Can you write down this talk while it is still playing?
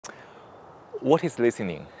what is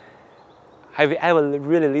listening? Have you ever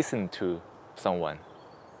really listened to someone?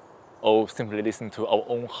 Or simply listened to our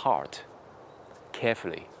own heart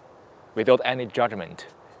carefully, without any judgment,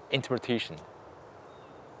 interpretation?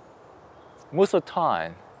 Most of the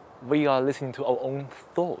time, we are listening to our own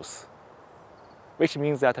thoughts, which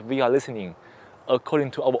means that we are listening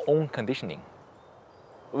according to our own conditioning.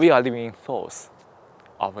 We are living in thoughts,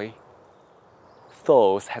 are we?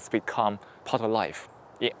 Thoughts has become part of life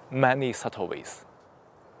in many subtle ways.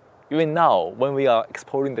 Even now, when we are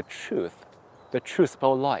exploring the truth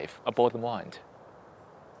about life, about the mind,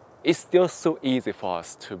 it's still so easy for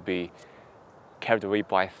us to be carried away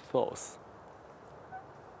by thoughts.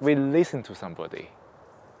 We listen to somebody,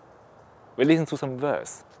 we listen to some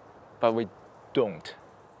verse, but we don't.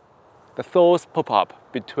 The thoughts pop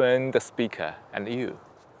up between the speaker and you,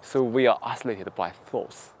 so we are isolated by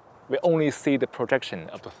thoughts. We only see the projection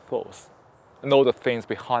of the thoughts, know the things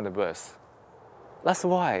behind the verse. That's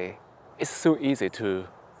why it's so easy to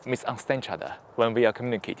misunderstand each other when we are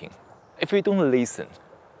communicating. If we don't listen,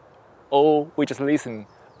 or we just listen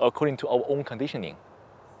according to our own conditioning,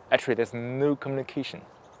 actually there's no communication.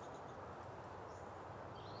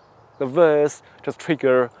 The verse just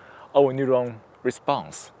triggers our neuron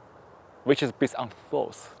response, which is based on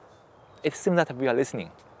thoughts. It seems that we are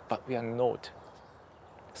listening, but we are not.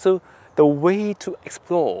 So the way to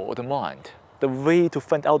explore the mind, the way to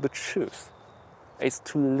find out the truth, is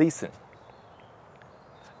to listen.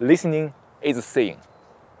 Listening is seeing.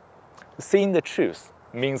 Seeing the truth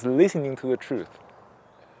means listening to the truth,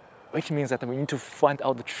 which means that we need to find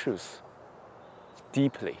out the truth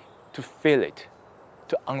deeply, to feel it,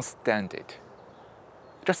 to understand it.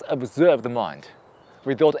 Just observe the mind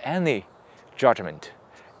without any judgment,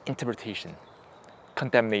 interpretation,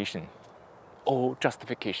 condemnation, or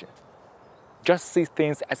justification. Just see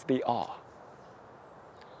things as they are.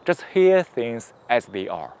 Just hear things as they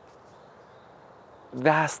are.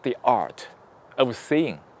 That's the art of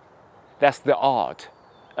seeing. That's the art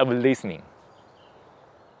of listening.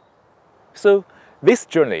 So this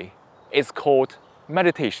journey is called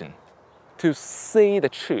meditation, to see the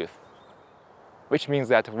truth, which means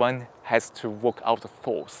that one has to work out the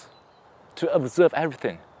thoughts, to observe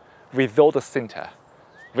everything without the center,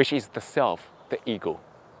 which is the self, the ego.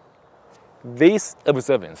 This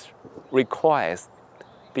observance requires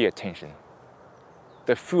the attention,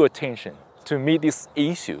 the full attention to meet this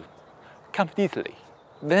issue completely.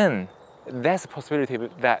 Then there's a possibility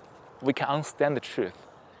that we can understand the truth,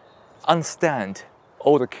 understand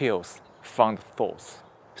all the chaos from the thoughts.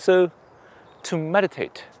 So to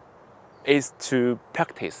meditate is to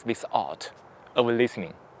practice this art of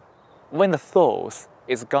listening. When the thoughts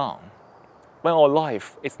is gone, when our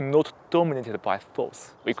life is not dominated by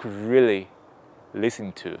thoughts, we could really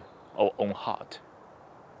listen to our own heart.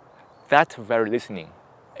 That very listening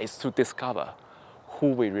is to discover who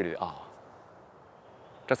we really are.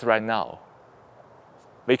 Just right now,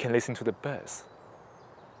 we can listen to the birds,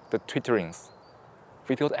 the twitterings,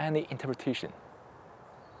 without any interpretation.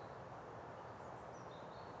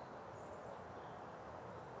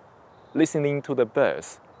 Listening to the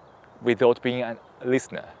birds without being a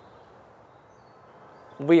listener.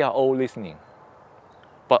 We are all listening,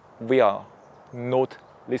 but we are not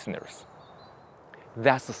listeners.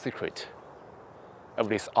 That's the secret of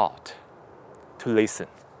this art, to listen,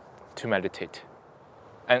 to meditate.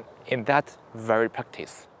 And in that very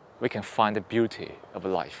practice, we can find the beauty of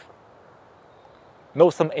life.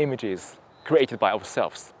 Not some images created by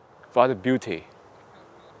ourselves, but the beauty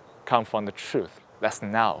comes from the truth that's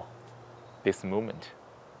now, this moment,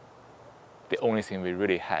 the only thing we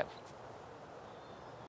really have.